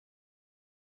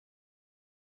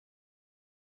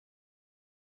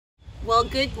Well,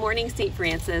 good morning, St.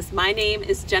 Francis. My name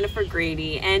is Jennifer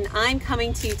Grady, and I'm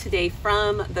coming to you today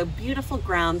from the beautiful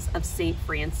grounds of St.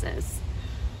 Francis.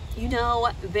 You know,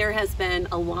 there has been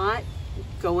a lot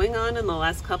going on in the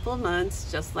last couple of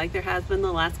months, just like there has been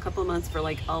the last couple of months for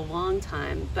like a long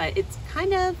time, but it's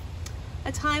kind of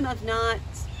a time of not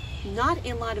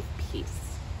a lot of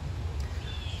peace.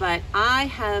 But I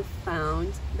have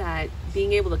found that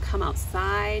being able to come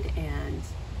outside and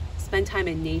spend time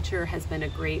in nature has been a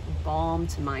great balm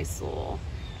to my soul.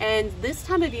 And this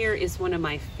time of year is one of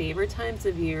my favorite times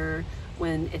of year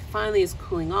when it finally is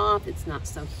cooling off, it's not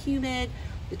so humid,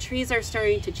 the trees are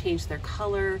starting to change their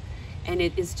color, and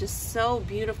it is just so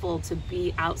beautiful to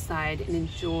be outside and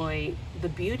enjoy the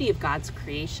beauty of God's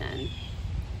creation.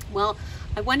 Well,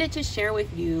 I wanted to share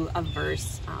with you a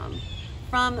verse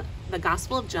from the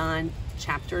Gospel of John,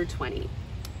 chapter 20.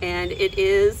 And it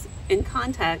is in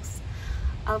context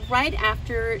right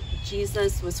after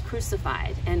Jesus was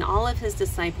crucified, and all of his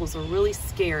disciples were really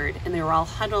scared, and they were all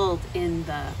huddled in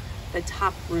the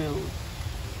top room.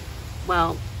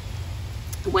 Well,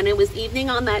 when it was evening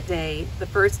on that day, the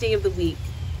first day of the week,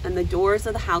 and the doors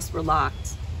of the house were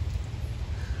locked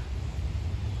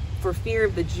for fear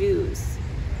of the Jews,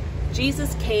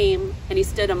 Jesus came and he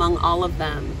stood among all of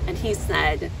them, and he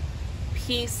said,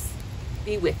 "Peace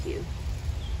be with you."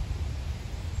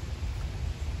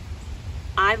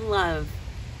 I love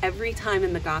every time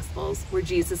in the Gospels where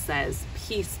Jesus says,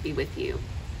 "Peace be with you,"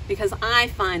 because I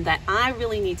find that I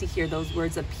really need to hear those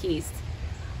words of peace.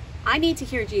 I need to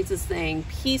hear Jesus saying,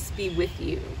 "Peace be with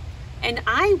you." And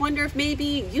I wonder if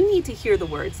maybe you need to hear the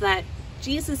words that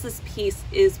Jesus's peace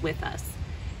is with us.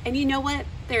 And you know what?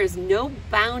 There is no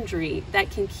boundary that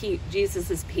can keep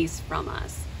Jesus's peace from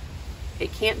us.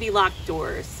 It can't be locked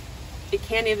doors. It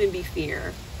can't even be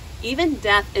fear. Even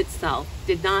death itself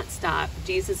did not stop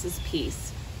Jesus's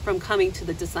peace from coming to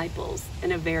the disciples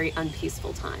in a very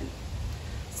unpeaceful time.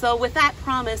 So with that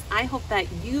promise, I hope that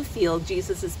you feel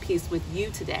Jesus's peace with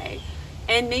you today.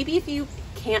 And maybe if you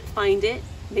can't find it,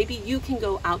 maybe you can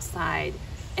go outside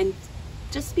and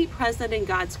just be present in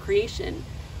God's creation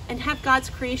and have God's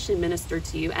creation minister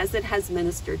to you as it has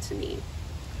ministered to me.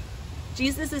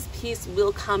 Jesus's peace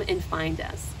will come and find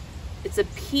us. It's a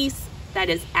peace that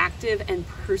is active and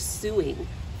pursuing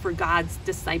for God's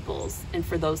disciples and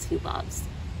for those he loves.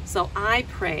 So I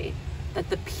pray that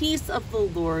the peace of the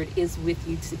Lord is with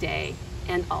you today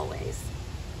and always.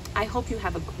 I hope you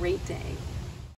have a great day.